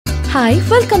Hi,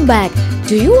 welcome back.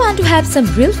 Do you want to have some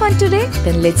real fun today?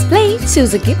 Then let's play.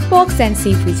 Choose a gift box and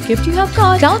see which gift you have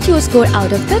got. Count your score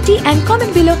out of 30 and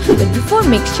comment below. But before,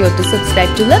 make sure to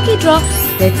subscribe to Lucky Draw.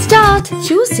 Let's start.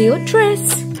 Choose your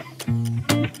dress.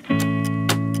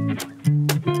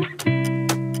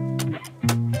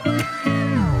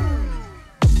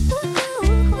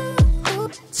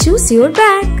 Choose your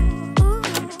bag.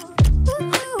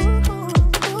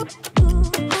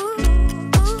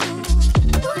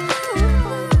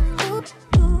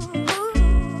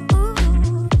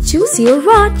 Choose your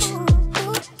watch.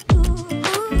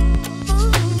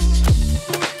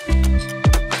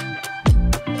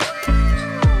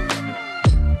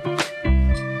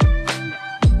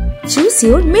 Choose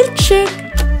your milkshake.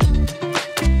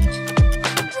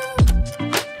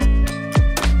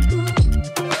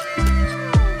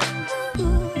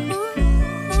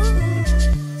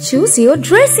 Choose your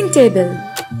dressing table.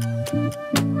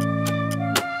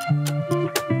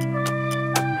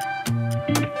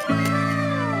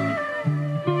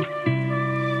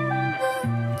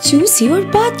 Choose your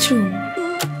bathroom.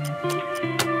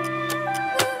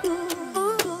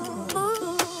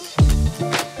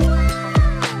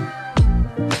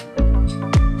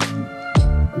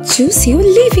 Choose your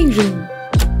living room.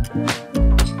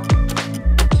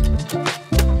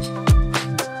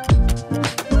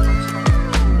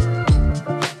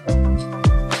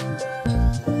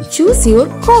 Choose your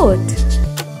coat.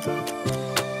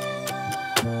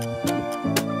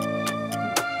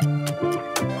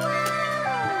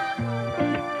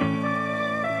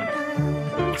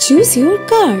 Choose your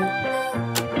car.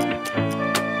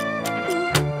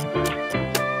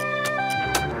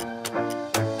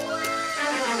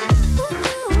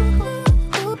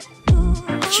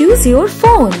 Choose your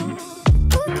phone.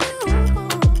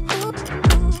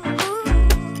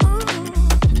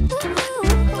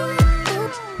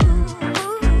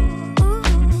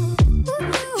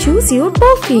 Choose your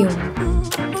perfume.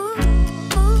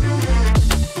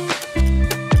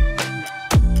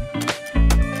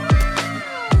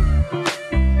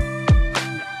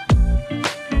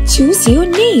 Choose your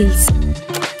nails.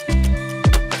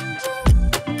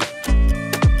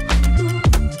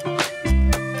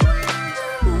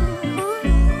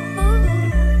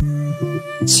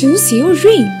 Choose your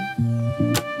ring.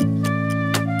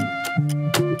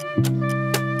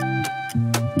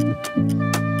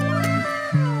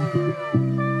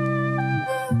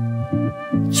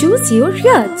 Choose your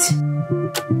yacht.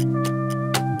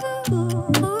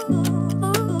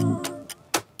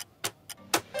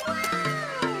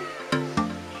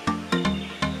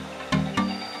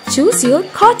 Choose your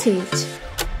cottage.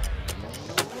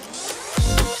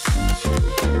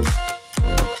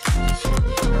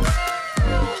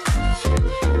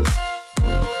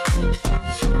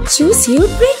 Choose your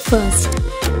breakfast.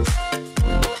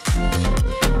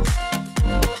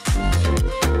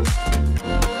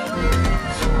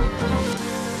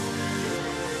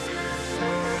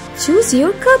 Choose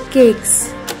your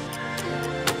cupcakes.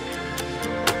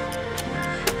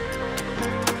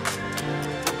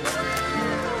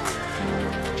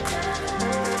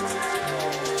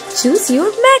 Choose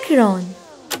your macaron.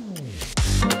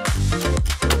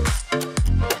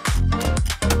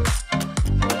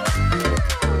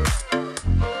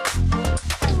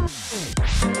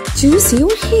 Choose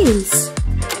your heels.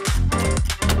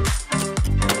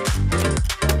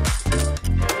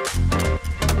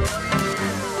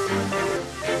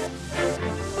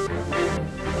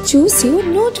 Choose your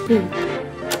notebook.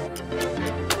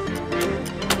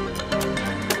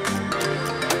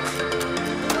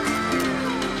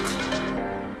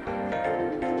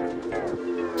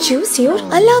 Choose your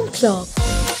alarm clock.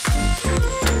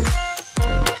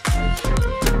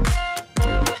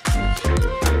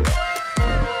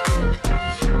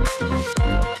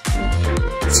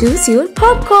 Choose your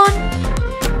popcorn.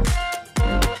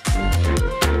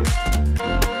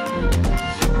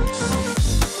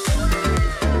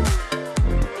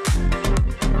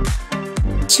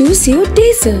 Choose your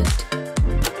dessert.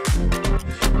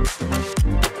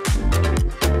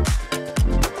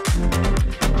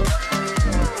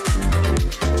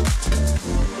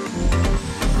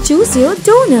 Choose your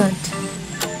donut.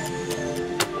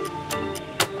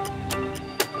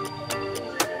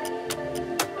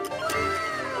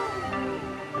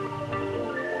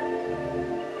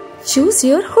 Choose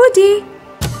your hoodie.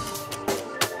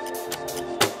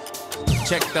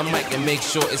 Check the mic and make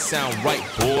sure it sound right,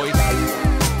 boys.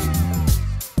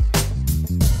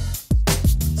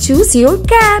 Choose your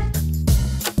cap.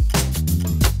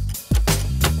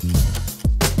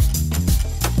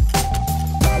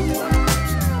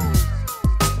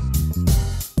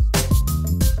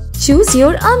 Choose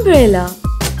your umbrella.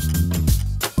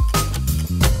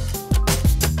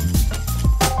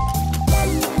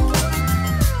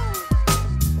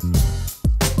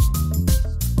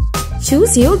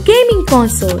 Choose your gaming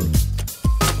console.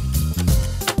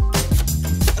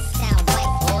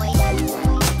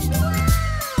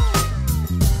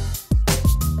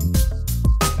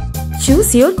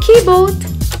 Choose your keyboard.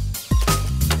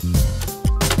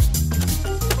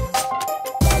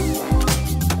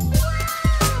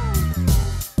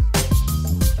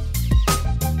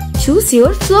 Choose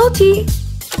your floaty.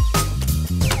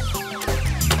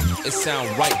 It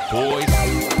sound right,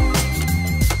 boys.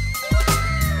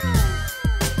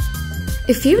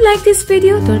 If you like this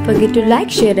video, don't forget to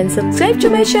like, share and subscribe to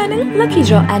my channel Lucky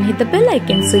Draw and hit the bell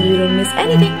icon so you don't miss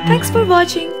anything. Thanks for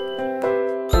watching.